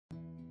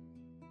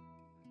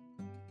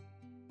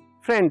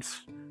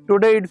Friends,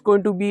 today it's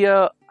going to be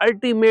a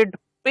ultimate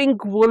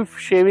Pink Woolf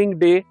shaving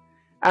day,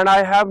 and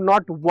I have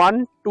not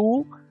one,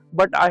 two,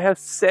 but I have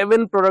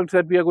 7 products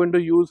that we are going to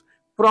use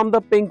from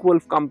the Pink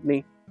Woolf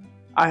company.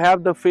 I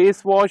have the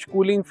face wash,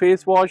 cooling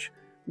face wash,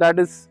 that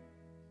is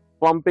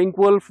from Pink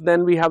Woolf.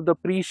 Then we have the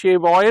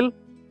pre-shave oil,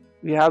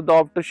 we have the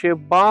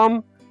aftershave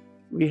balm,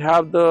 we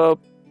have the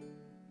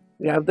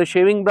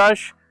shaving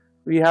brush,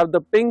 we have the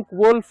Pink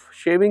Woolf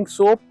shaving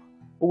soap,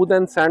 oud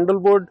and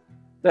sandalwood.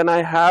 Then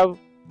I have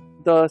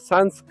the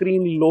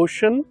sunscreen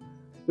lotion,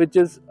 which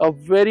is a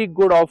very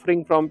good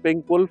offering from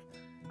Pink Woolf,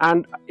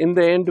 and in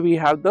the end we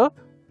have the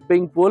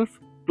Pink Woolf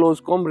close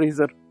comb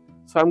razor.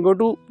 So I'm going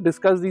to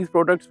discuss these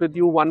products with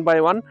you one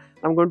by one.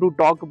 I'm going to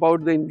talk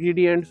about the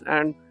ingredients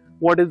and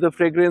what is the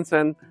fragrance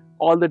and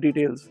all the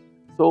details.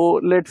 So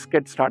let's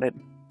get started.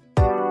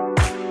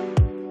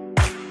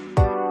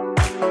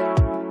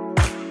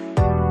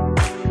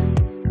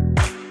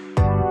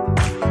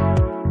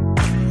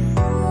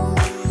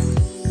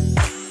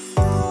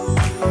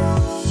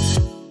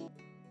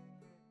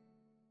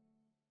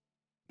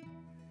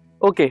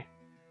 Okay,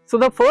 so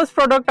the first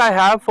product I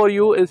have for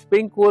you is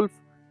Pink Woolf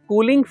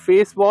cooling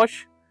face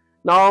wash.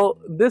 Now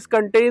this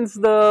contains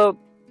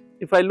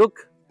if I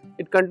look,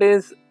 it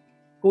contains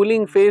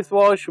cooling face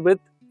wash with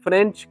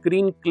French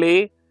green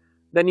clay,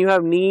 then you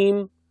have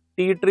neem,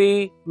 tea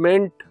tree,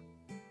 mint,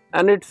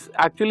 and it's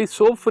actually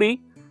soap free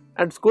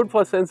and it's good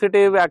for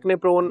sensitive, acne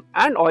prone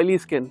and oily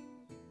skin.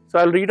 So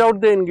I'll read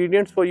out the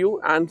ingredients for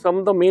you and some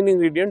of the main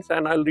ingredients,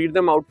 and I'll read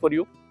them out for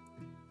you.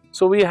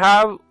 So we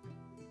have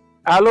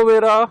aloe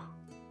vera,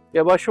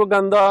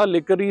 Ashwagandha,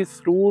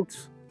 licorice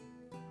roots,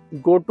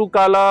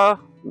 gotu-kala,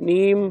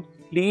 neem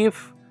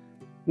leaf,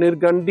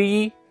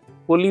 nirgandi,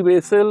 holy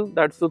basil,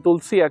 that's the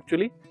tulsi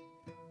actually.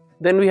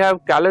 Then we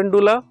have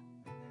calendula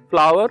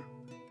flower,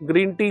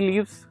 green tea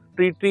leaves,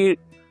 tea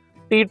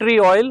tree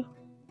oil,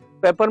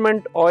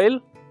 peppermint oil.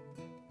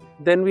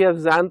 Then we have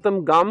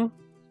xanthan gum.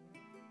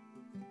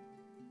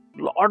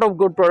 Lot of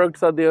good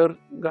products are there,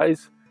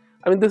 guys.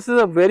 I mean, this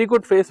is a very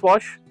good face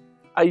wash.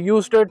 I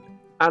used it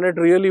and it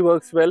really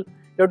works well.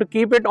 You have to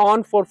keep it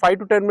on for 5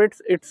 to 10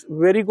 minutes. It's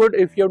very good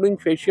if you're doing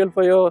facial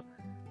for your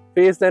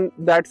face, then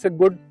that's a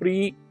good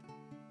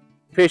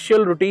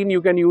pre-facial routine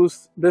you can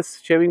use this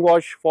shaving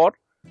wash for.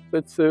 So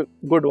it's a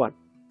good one.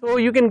 So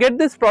you can get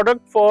this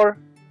product for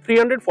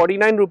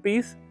 349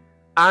 rupees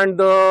and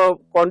the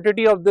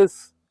quantity of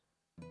this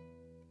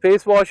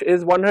face wash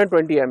is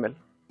 120 ml.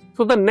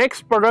 So the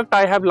next product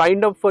I have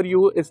lined up for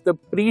you is the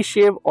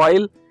pre-shave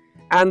oil,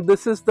 and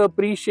this is the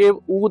pre-shave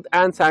oud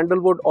and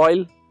sandalwood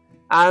oil,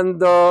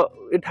 and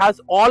it has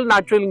all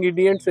natural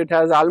ingredients. It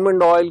has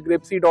almond oil,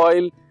 grapeseed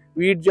oil,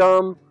 wheat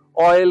germ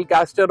oil,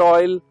 castor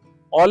oil,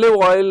 olive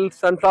oil,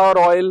 sunflower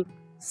oil,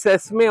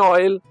 sesame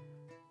oil.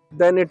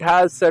 Then it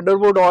has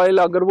cedarwood oil,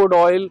 agarwood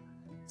oil,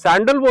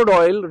 sandalwood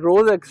oil,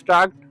 rose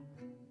extract.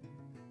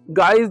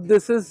 Guys,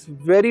 this is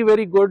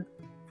very good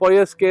for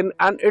your skin,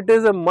 and it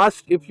is a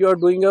must if you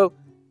are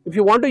if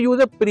you want to use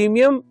a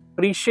premium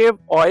pre-shave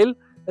oil,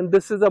 and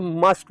this is a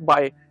must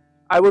buy.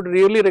 I would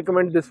really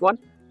recommend this one.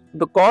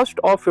 The cost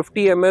of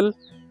 50 ml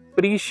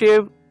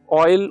pre-shave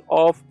oil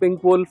of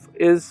Pink Woolf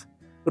is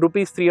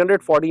rupees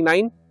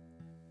 349.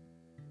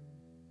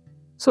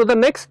 So the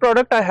next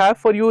product I have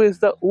for you is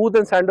the oud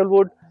and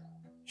sandalwood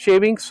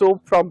shaving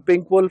soap from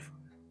Pink Woolf.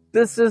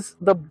 This is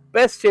the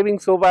best shaving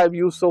soap I have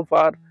used so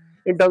far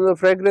in terms of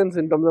fragrance,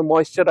 in terms of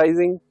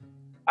moisturizing.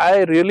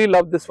 I really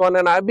love this one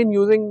and I've been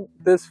using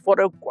this for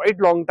a quite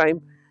long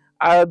time.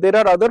 There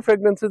are other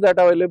fragrances that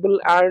are available,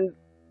 and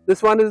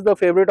this one is the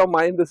favorite of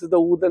mine. This is the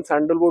oud and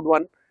sandalwood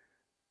one,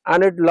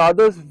 and it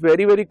lathers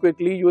very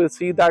quickly. You will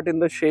see that in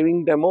the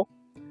shaving demo.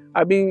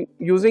 I've been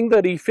using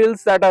the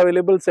refills that are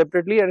available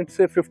separately, and it's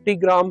a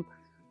 50-gram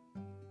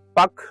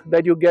pack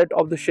that you get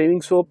of the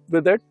shaving soap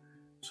with it.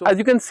 So as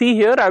you can see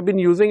here, I've been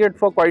using it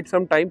for quite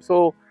some time,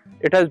 so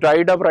it has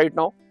dried up right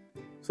now.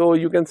 So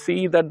you can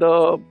see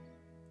that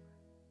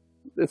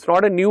it's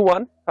not a new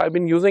one. I've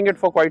been using it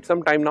for quite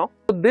some time now.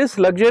 So this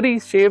luxury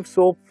shave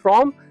soap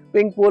from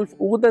Pink Woolf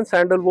oud and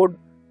sandalwood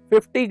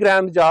 50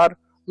 grams jar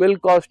will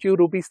cost you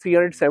rupees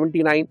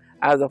 379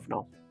 as of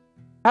now.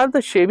 I have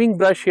the shaving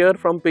brush here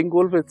from Pink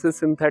Woolf. It's a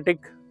synthetic.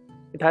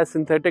 It has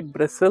synthetic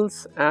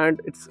bristles and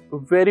it's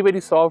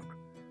very soft,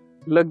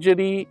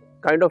 luxury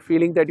kind of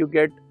feeling that you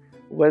get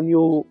when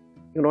you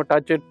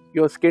touch it.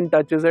 Your skin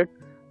touches it.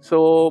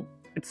 So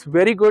it's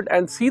very good,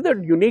 and see the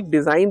unique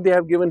design they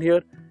have given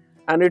here,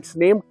 and it's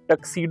named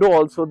Tuxedo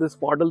also, this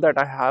model that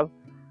I have.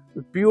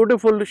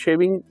 Beautiful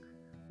shaving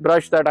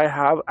brush that I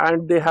have,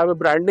 and they have a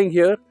branding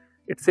here.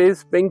 It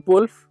says Pink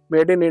Woolf,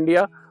 made in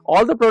India.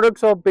 All the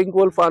products of Pink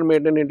Woolf are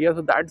made in India,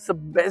 so that's the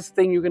best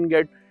thing you can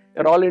get.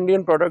 They're all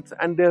Indian products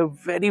and they're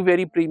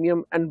very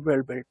premium and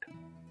well built.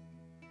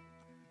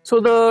 So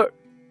the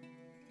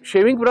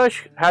shaving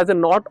brush has a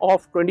knot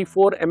of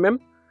 24 mm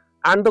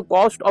and the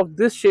cost of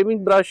this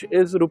shaving brush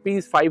is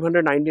rupees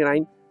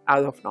 599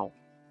 as of now.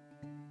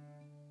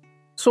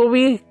 So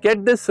we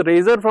get this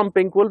razor from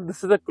Pink Woolf.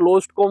 This is a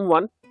closed comb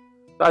one.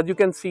 So as you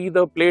can see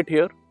the plate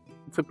here,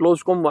 It's a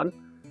closed comb one,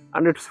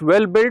 and it's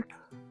well built,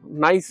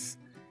 nice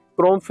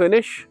chrome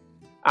finish,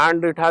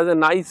 and it has a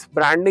nice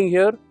branding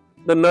here.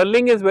 The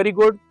knurling is very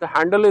good. The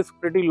handle is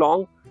pretty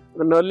long.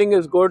 The knurling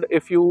is good.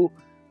 If you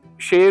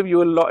shave,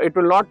 it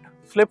will not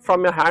slip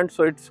from your hand,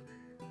 so it's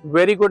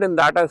very good in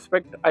that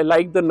aspect. I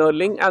like the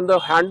knurling, and the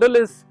handle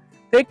is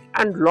thick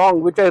and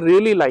long, which I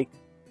really like.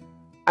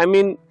 I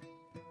mean,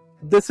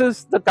 this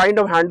is the kind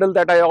of handle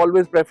that I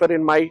always prefer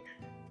in my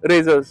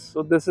razors.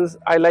 So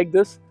I like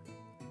this.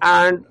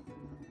 And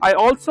I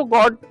also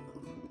got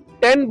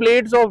 10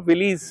 blades of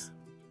Willys,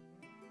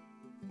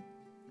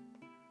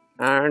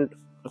 and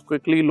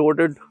quickly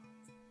loaded.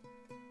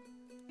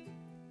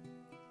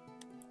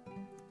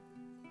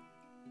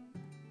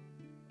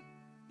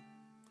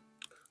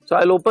 So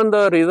I'll open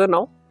the razor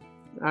now,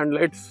 and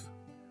let's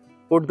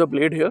put the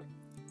blade here.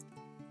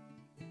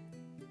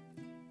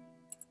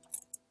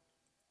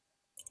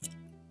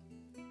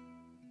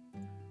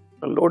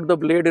 I'll load the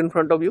blade in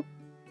front of you.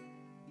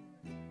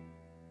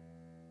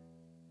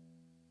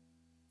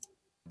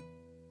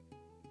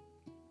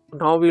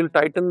 Now we'll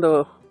tighten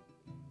the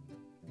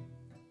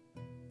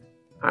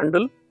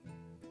handle.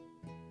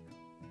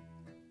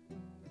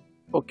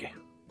 Okay.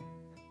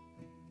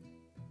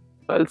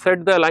 I'll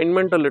set the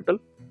alignment a little.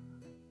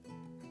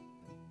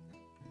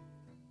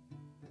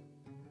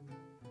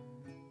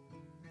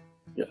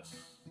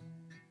 Yes.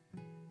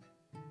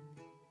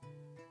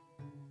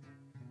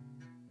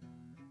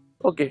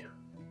 Okay.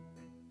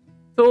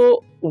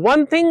 So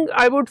one thing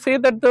I would say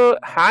that the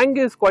hang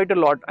is quite a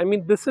lot. I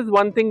mean, this is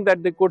one thing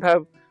that they could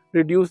have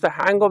reduced. The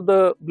hang of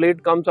the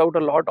blade comes out a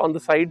lot on the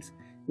sides.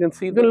 You can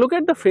see. Then look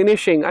at the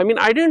finishing. I mean,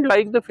 I didn't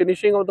like the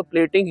finishing of the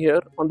plating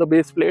here on the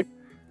base plate.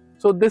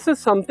 So this is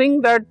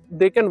something that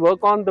they can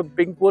work on, the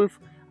Pink Woolf.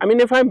 I mean,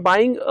 if I'm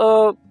buying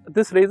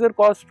this razor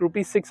costs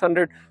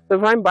 ₹600. So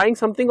if I'm buying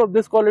something of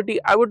this quality,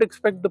 I would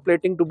expect the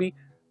plating to be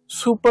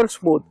super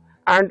smooth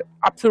and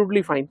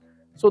absolutely fine.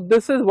 So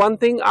this is one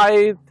thing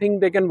I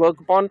think they can work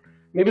upon.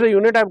 Maybe the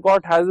unit I've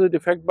got has a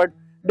defect, but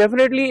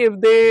definitely if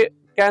they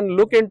can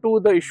look into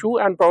the issue,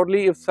 and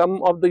probably if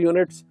some of the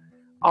units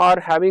are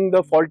having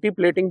the faulty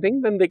plating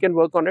thing, then they can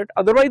work on it.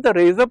 Otherwise, the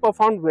razor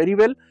performed very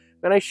well.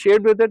 When I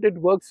shaved with it, it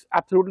works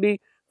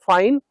absolutely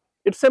fine.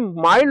 It's a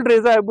mild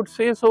razor, I would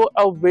say, so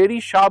a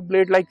very sharp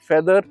blade like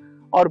feather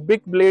or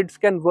big blades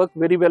can work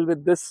very well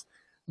with this.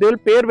 They will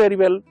pair very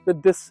well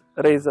with this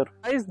razor.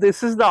 Guys,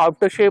 this is the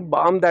aftershave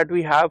balm that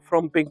we have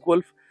from Pink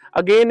Woolf.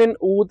 Again in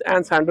oud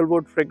and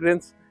sandalwood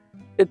fragrance.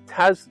 It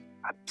has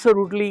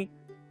absolutely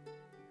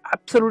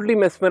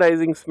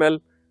mesmerizing smell.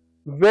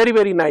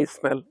 Very nice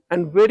smell,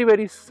 and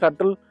very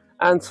subtle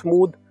and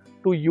smooth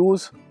to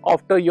use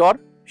after your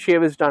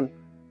shave is done.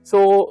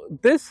 So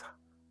this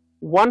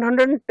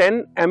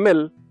 110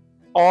 ml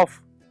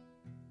of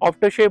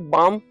aftershave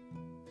balm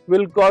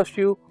will cost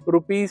you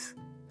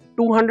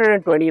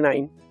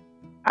 ₹229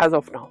 as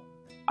of now.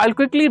 I'll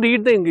quickly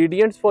read the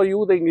ingredients for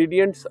you. The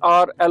ingredients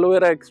are aloe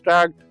vera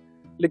extract,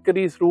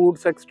 licorice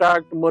roots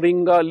extract,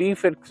 moringa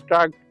leaf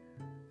extract,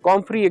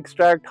 comfrey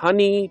extract,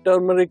 honey,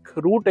 turmeric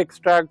root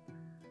extract,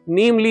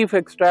 neem leaf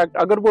extract,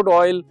 agarwood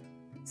oil,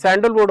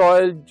 sandalwood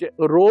oil,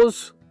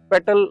 rose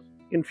petal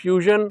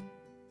infusion,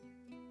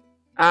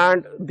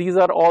 and these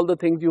are all the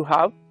things you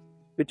have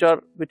which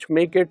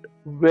make it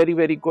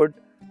very good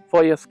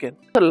for your skin.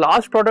 The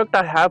last product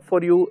I have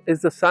for you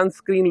is the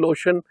sunscreen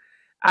lotion,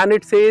 and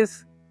it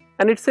says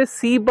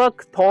sea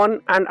buck,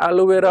 thorn and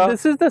aloe vera.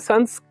 This is the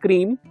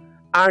sunscreen,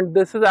 and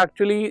this is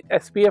actually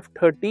SPF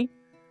 30.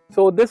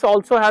 So this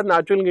also has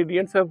natural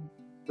ingredients, have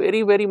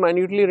very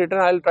minutely written.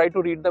 I'll try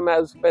to read them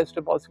as best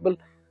as possible.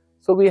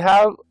 So we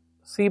have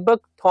sea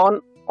buck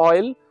thorn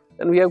oil,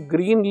 then we have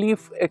green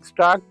leaf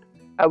extract,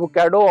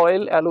 avocado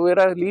oil, aloe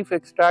vera leaf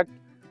extract,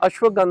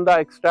 ashwagandha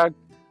extract,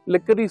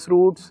 licorice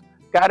roots,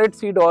 carrot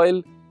seed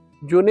oil,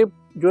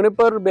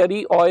 juniper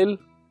berry oil,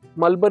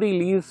 mulberry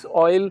leaves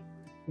oil,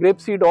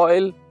 grapeseed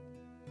oil,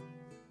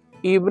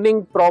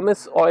 evening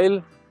promise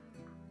oil.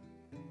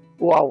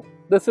 Wow,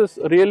 this is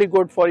really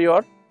good for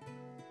your,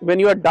 when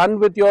you are done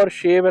with your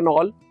shave and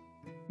all,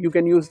 you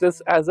can use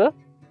this as a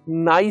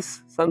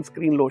nice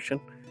sunscreen lotion.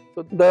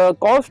 So the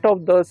cost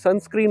of the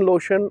sunscreen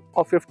lotion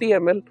of 50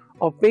 ml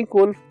of Pink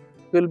Woolf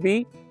will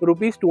be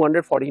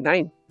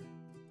 ₹249.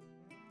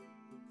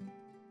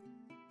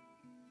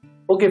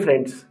 Okay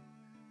friends,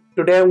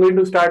 today I am going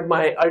to start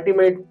my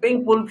ultimate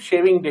Pink Woolf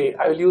shaving day.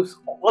 I will use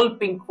all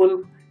Pink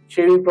Woolf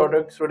shaving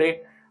products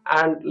today,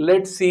 and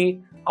let's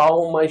see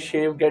how my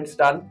shave gets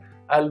done.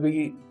 I'll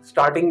be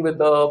starting with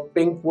the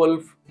Pink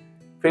Woolf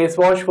face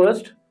wash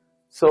first.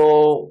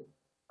 So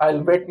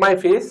I'll wet my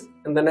face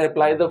and then I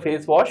apply the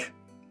face wash.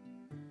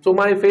 So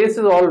my face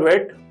is all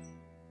wet,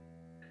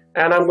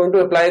 and I'm going to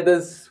apply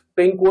this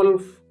Pink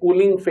Woolf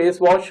cooling face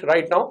wash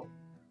right now.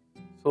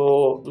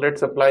 So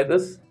let's apply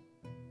this.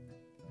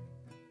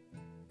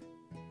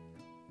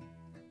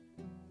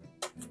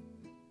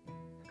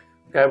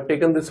 Okay, I've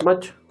taken this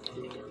much.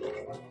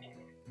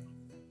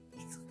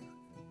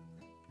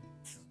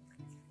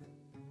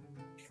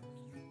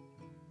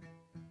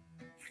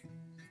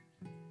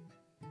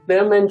 They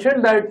have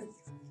mentioned that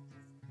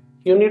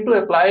You need to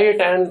apply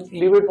it and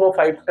leave it for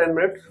 5 to 10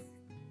 minutes.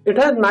 It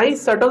has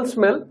nice subtle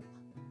smell,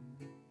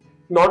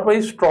 not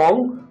very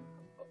strong.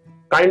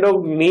 Kind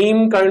of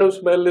neem kind of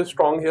smell is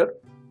strong here,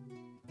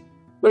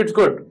 but it's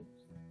good.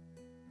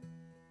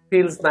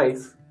 Feels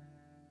nice,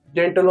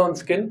 gentle on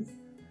skin.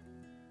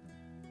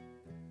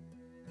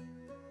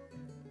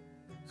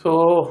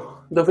 So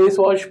the face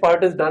wash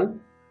part is done.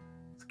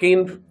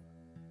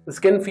 The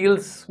skin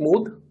feels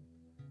smooth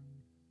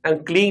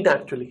and clean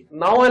actually.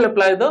 Now I'll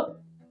apply the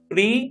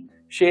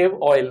pre-shave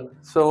oil.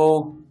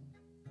 So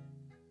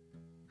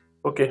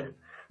okay,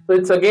 so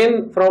it's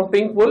again from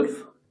Pink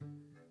Woolf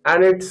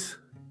and it's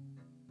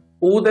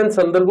oud and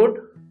sandalwood.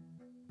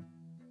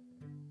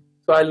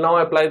 So I'll now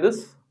apply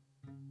this.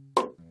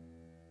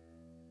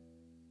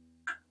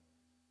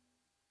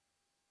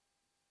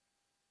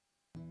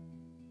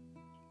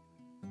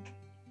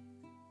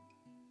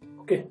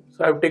 Okay,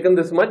 so I've taken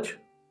this much.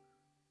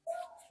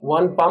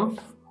 One pump,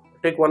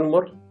 take one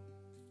more.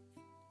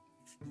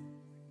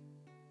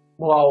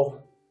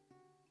 Wow,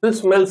 this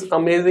smells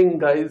amazing,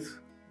 guys.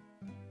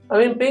 I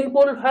mean, Pink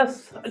Woolf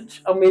has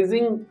such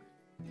amazing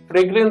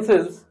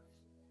fragrances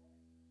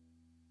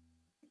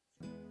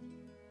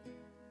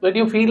that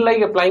you feel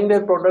like applying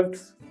their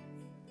products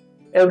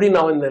every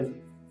now and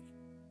then.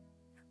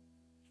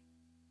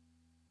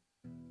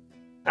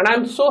 And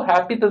I'm so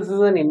happy this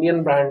is an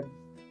Indian brand.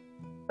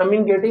 I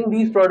mean, getting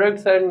these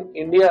products in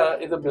India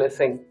is a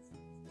blessing.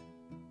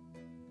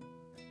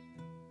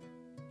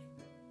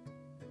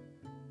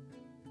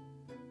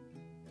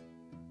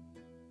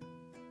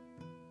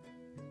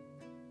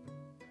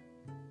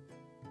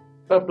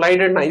 So I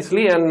applied it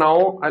nicely and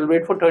now I'll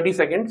wait for 30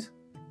 seconds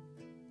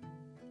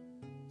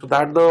so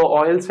that the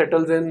oil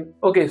settles in.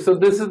 Okay, so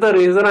this is the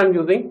razor I'm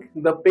using,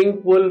 the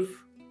Pink Woolf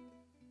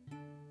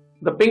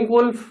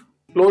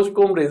closed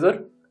comb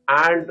razor,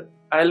 and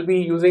I'll be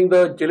using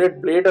the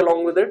Gillette blade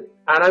along with it.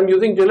 And I'm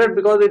using Gillette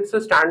because it's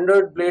a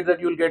standard blade that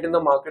you'll get in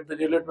the market, the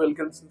Gillette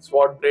Wilkinson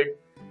sword blade,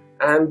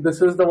 and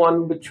this is the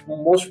one which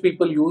most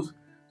people use.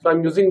 So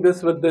I'm using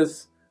this with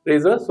this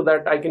razor so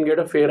that I can get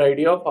a fair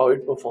idea of how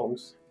it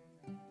performs.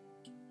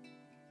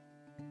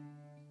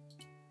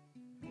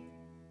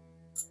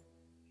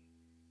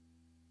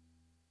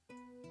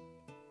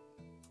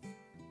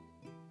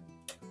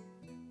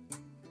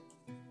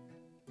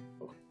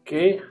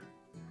 Okay,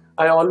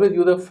 I always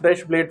use a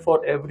fresh blade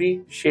for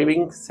every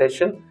shaving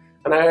session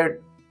and I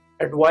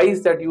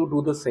advise that you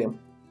do the same.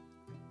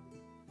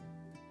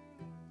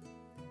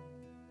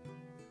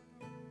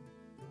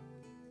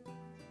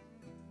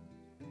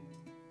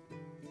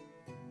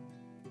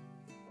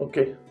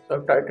 Okay, so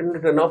I've tightened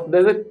it enough.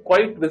 There's a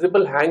quite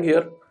visible hang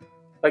here.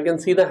 I can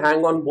see the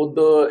hang on both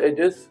the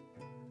edges.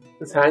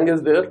 This hang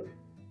is there.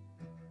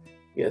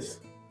 Yes.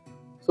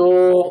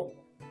 So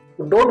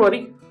don't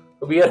worry,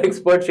 we are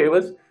expert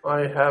shavers.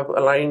 I have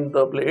aligned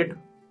the blade.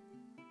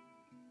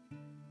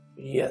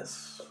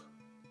 Yes.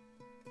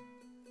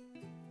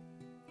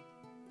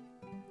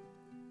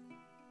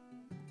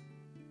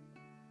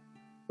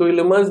 So we'll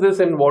immerse this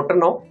in water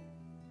now.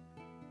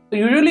 So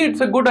usually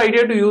it's a good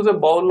idea to use a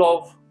bowl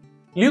of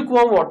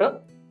lukewarm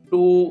water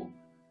to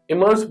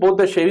immerse both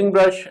the shaving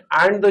brush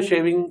and the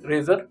shaving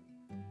razor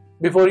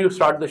before you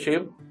start the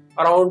shave.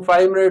 Around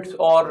 5 minutes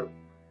or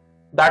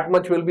that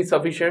much will be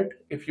sufficient.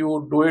 If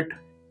you do it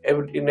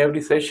in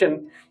every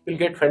session, you'll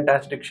get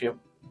fantastic shave.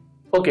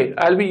 Okay,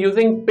 I'll be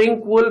using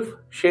Pink Woolf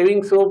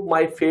shaving soap,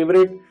 my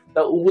favorite,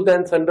 the oud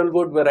and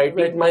sandalwood variety.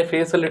 Wet my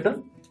face a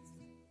little.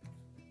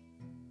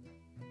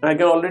 I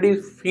can already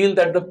feel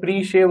that the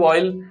pre-shave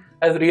oil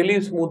has really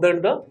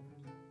smoothened the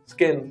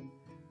skin.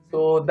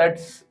 So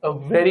that's a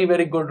very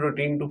good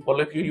routine to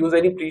follow if you use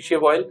any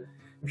pre-shave oil.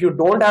 If you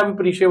don't have a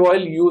pre-shave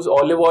oil, use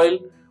olive oil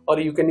or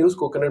you can use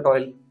coconut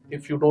oil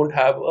if you don't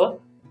have a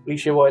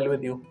pre-shave oil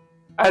with you.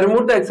 I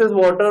removed the excess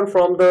water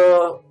from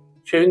the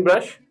shaving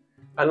brush.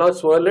 I'll now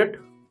swirl it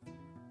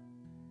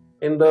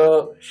in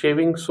the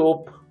shaving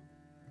soap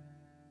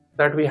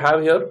that we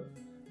have here.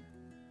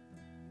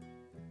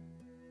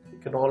 You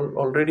can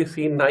already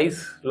see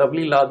nice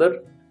lovely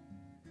lather.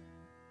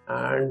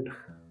 And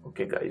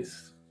okay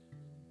guys,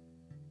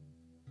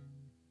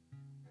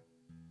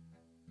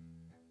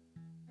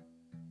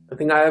 I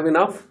think I have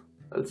enough.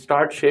 I'll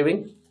start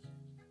shaving.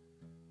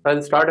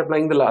 I'll start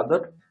applying the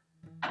lather.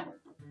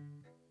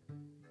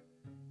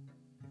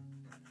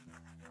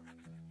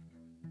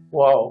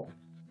 Wow,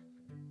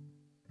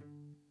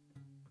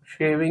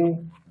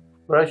 shaving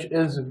brush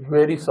is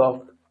very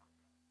soft.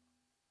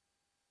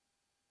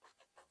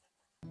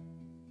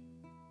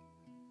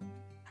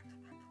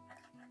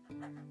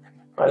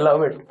 I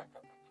love it.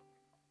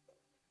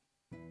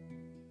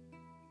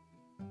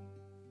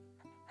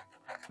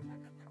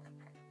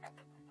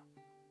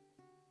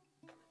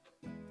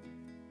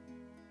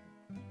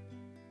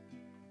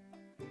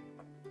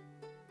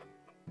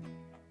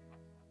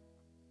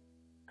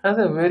 Has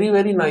a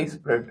very nice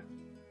spread.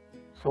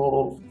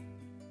 So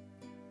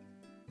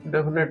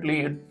definitely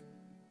it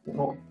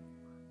will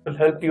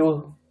help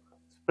you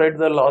spread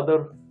the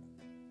lather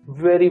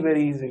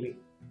very easily.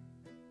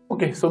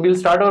 Okay, so we'll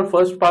start our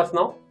first pass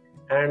now,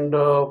 and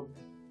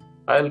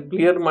I'll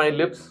clear my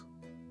lips,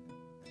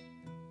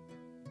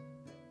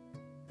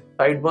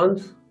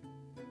 sideburns.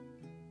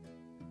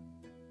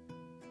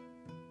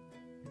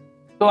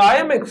 So I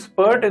am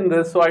expert in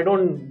this, so I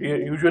don't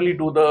usually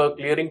do the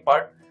clearing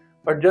part,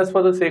 but just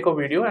for the sake of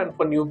video and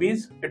for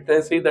newbies, it's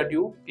necessary that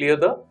you clear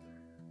the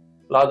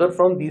lather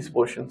from these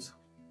portions.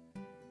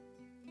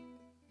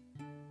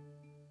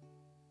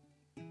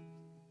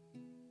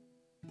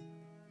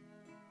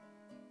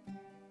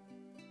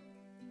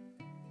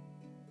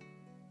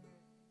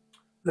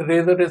 The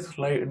razor is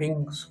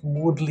sliding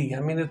smoothly.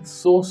 I mean, it's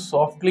so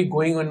softly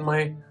going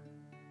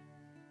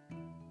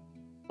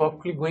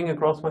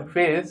across my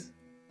face.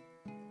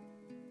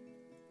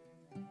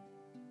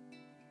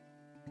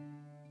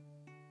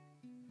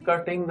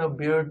 Cutting the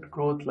beard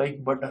growth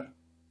like butter.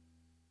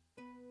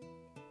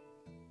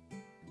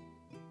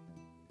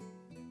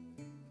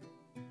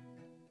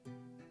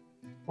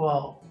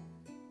 Wow.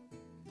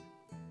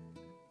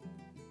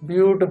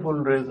 Beautiful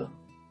razor.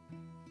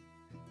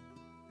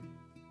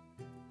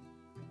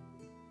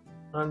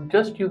 I'm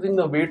just using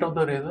the weight of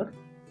the razor,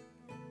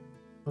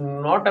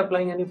 not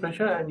applying any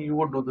pressure, and you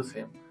would do the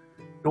same.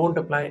 Don't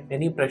apply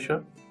any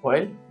pressure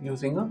while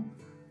using a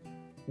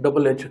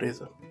double-edged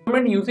razor. I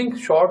recommend using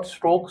short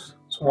strokes,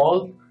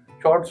 small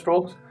short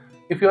strokes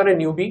if you are a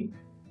newbie.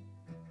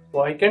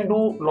 So I can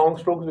do long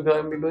strokes because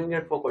I've been doing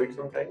it for quite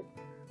some time,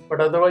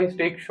 but otherwise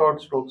take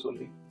short strokes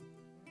only.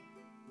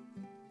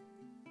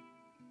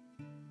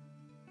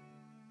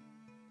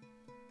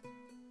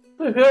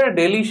 So if you are a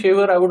daily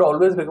shaver, I would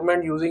always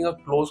recommend using a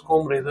close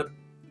comb razor.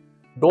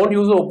 Don't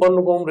use an open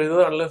comb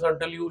razor unless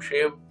until you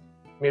shave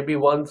maybe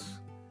once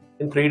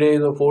in 3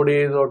 days or 4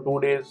 days or 2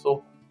 days.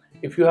 So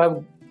if you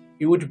have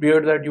huge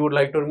beard that you would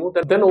like to remove,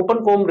 then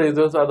open comb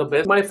razors are the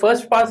best. My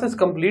first pass is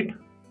complete,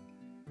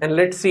 and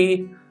let's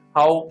see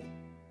how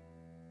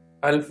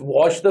I'll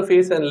wash the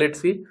face and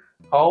let's see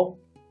how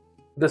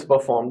this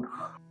performed.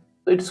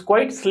 So it's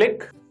quite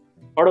slick.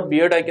 A lot of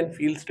beard I can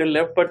feel still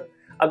left, but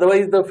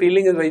otherwise the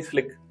feeling is very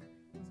slick.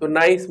 So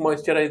nice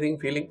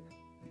moisturizing feeling.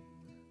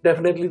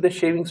 Definitely the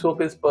shaving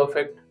soap is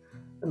perfect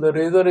and the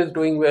razor is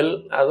doing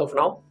well as of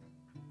now.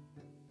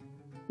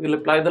 We'll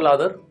apply the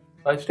lather.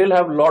 I still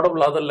have a lot of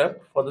lather left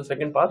for the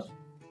second pass.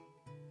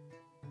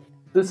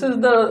 This is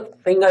the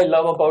thing I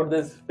love about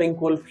this Pink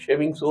Woolf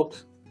shaving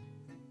soaps.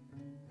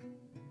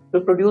 They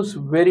produce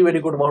very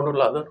good amount of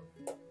lather.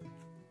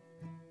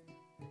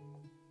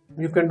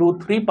 You can do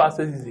 3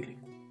 passes easily.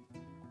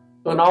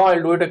 So now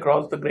I'll do it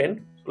across the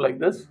grain, so like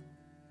this.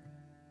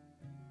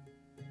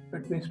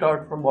 Let me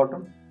start from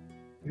bottom.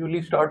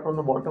 Usually start from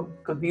the bottom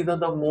because these are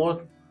the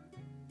more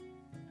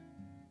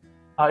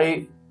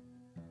high,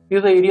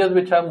 these are areas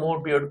which have more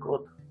beard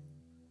growth.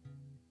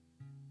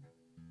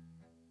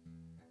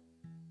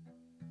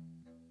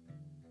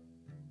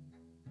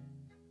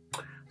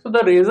 So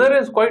the razor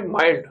is quite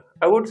mild.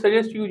 I would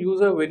suggest you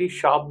use a very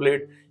sharp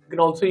blade. You can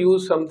also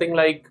use something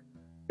like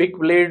pick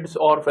blades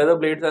or feather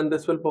blades, and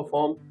this will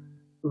perform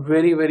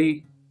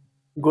very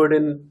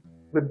good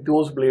with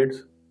those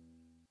blades.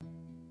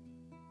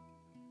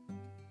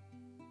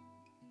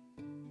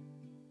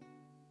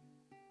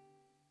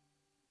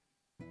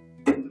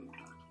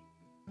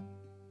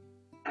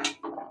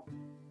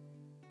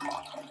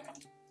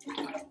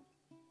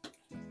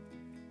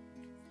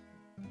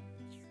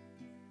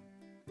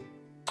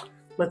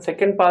 My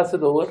second pass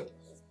is over.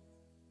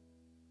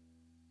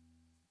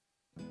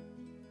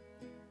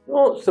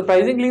 No,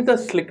 surprisingly the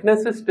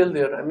slickness is still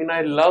there. I mean,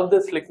 I love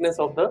the slickness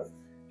of the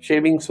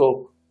shaving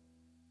soap.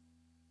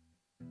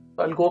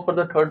 So I'll go for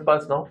the third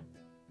pass now.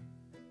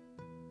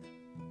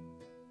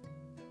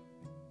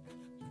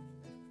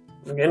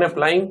 Again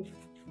applying.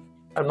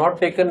 I've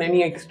not taken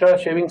any extra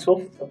shaving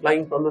soap,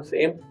 applying from the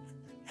same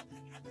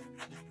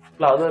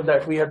lather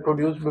that we had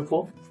produced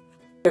before.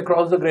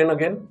 Across the grain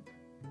again.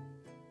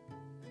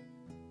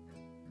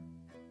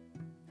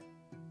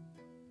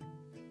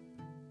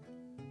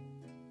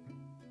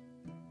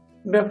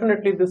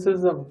 Definitely this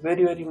is a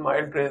very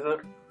mild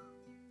razor.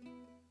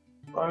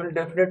 I will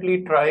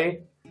definitely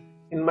try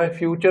in my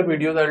future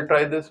videos. I'll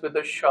try this with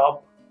a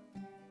sharp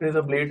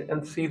razor blade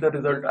and see the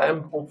result. I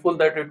am hopeful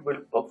that it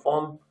will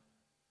perform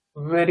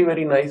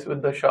very nice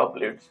with the sharp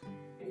blades.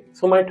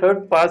 So my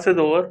third pass is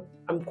over.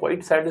 I'm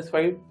quite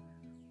satisfied.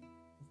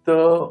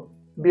 The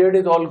beard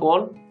is all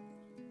gone.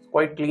 It's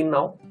quite clean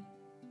now.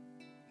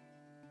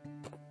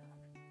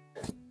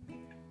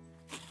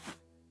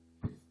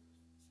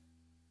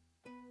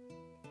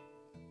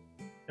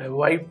 I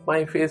wipe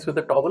my face with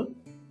a towel.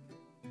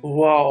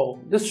 Wow,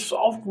 this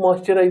soft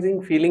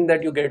moisturizing feeling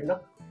that you get,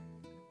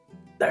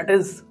 that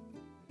is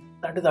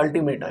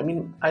ultimate. I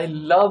mean, I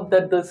love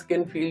that the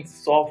skin feels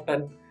soft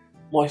and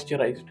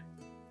moisturized.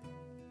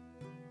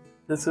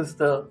 This is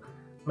the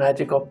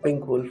magic of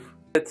Pink Woolf.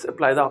 Let's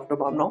apply the after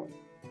balm now.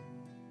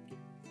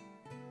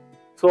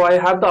 So I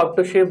have the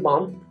aftershave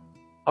balm.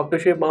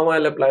 Aftershave balm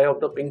I'll apply of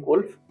the Pink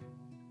Woolf.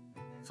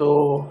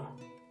 So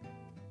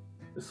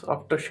this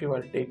aftershave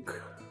I'll take.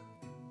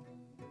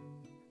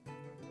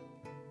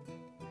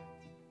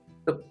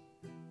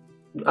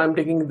 I'm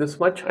taking this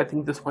much. I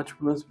think this much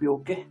must be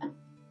okay.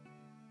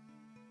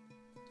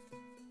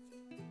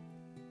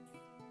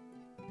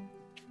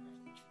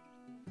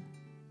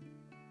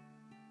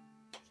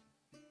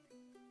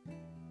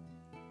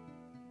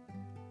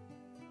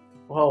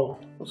 Wow,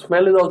 the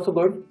smell is also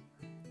good.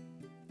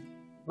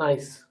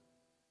 Nice.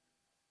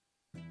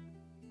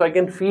 So I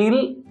can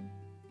feel,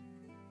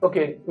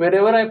 okay,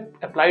 wherever I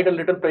applied a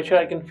little pressure,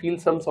 I can feel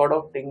some sort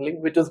of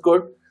tingling, which is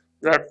good.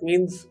 That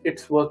means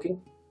it's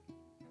working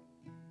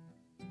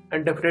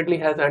and definitely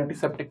has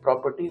antiseptic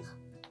properties.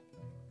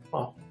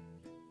 Wow,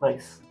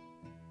 nice.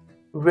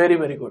 Very,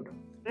 very good.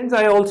 Friends,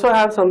 I also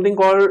have something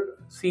called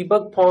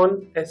Sebug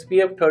Thorn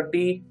SPF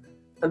 30,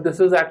 and this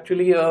is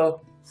actually a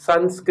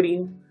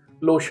sunscreen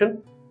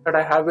lotion that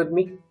I have with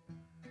me.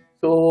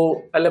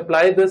 So I'll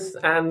apply this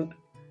and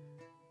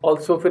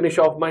also finish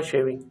off my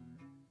shaving.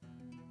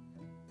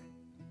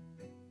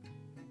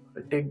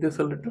 I'll take this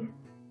a little.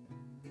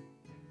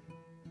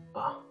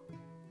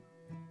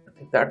 I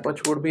think that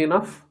much would be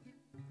enough.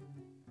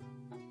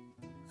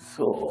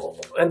 So,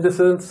 and this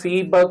is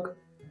Sebug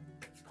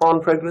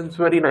Thorn fragrance,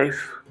 very nice.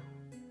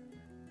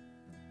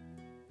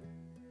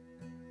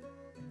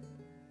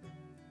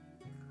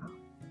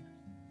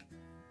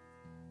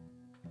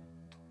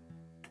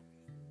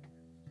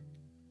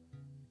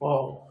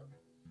 Wow.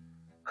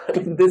 I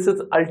mean, this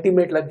is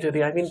ultimate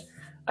luxury. I mean,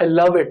 I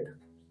love it.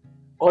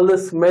 All the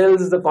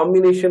smells, the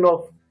combination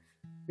of,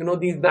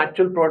 these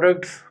natural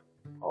products,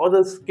 all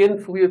the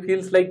skin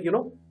feels like,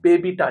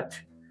 baby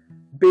touch,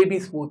 baby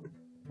smooth.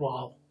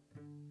 Wow.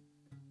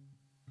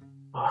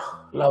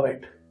 Love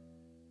it.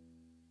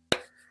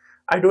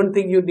 I don't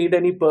think you need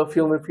any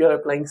perfume if you're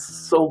applying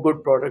so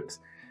good products.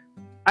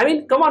 I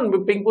mean, come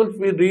on, Pink Woolf,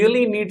 we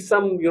really need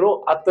some,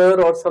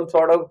 attar or some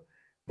sort of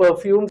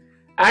perfume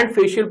and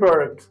facial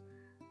products.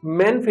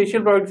 Men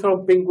facial products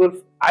from Pink Woolf,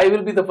 I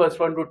will be the first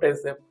one to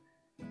test them.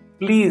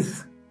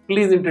 Please,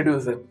 please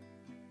introduce them.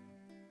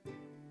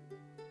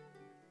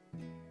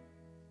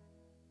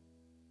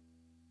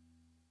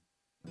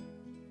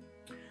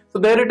 So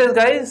there it is,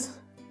 guys.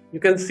 You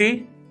can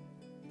see.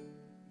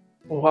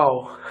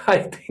 Wow,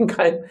 I think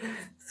I'm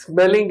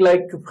smelling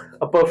like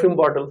a perfume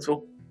bottle.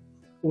 So,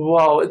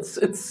 wow,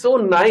 it's so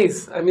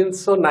nice. I mean,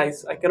 so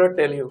nice. I cannot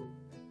tell you.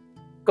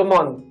 Come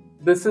on,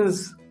 this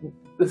is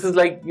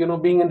like,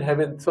 being in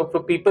heaven. So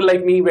for people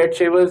like me, wet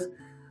shavers,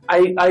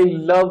 I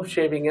love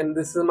shaving and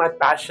this is my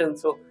passion.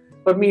 So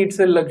for me, it's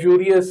a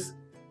luxurious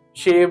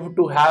shave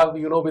to have,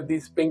 with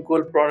these Pink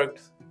Woolf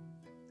products.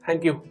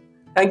 Thank you,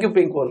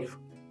 Pink Woolf.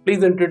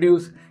 Please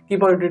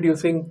keep on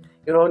introducing,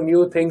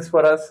 new things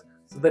for us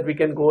so that we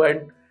can go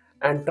ahead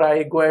and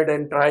try,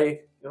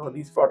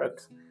 these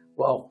products.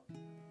 Wow.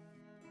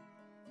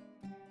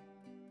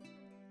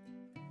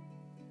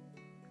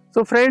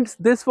 So friends,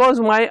 this was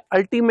my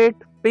ultimate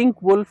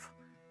Pink Woolf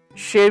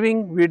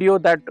shaving video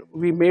that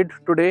we made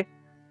today.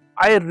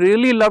 I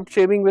really loved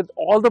shaving with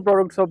all the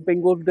products of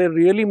Pink Woolf. They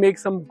really make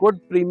some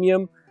good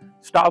premium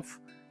stuff,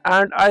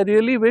 and I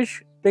really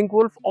wish Pink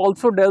Woolf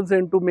also delves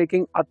into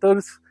making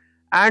attars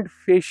and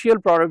facial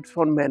products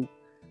for men.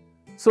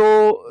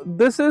 So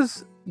this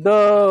is these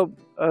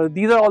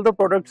are all the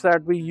products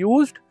that we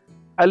used.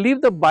 I'll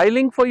leave the buy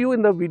link for you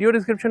in the video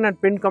description and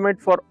pinned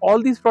comment for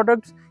all these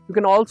products. You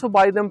can also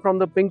buy them from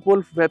the Pink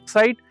Woolf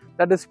website,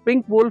 that is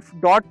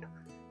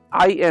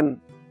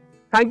pinkwolf.in.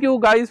 Thank you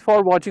guys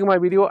for watching my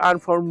video,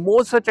 and for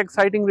more such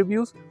exciting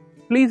reviews,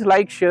 please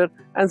like, share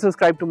and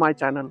subscribe to my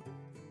channel.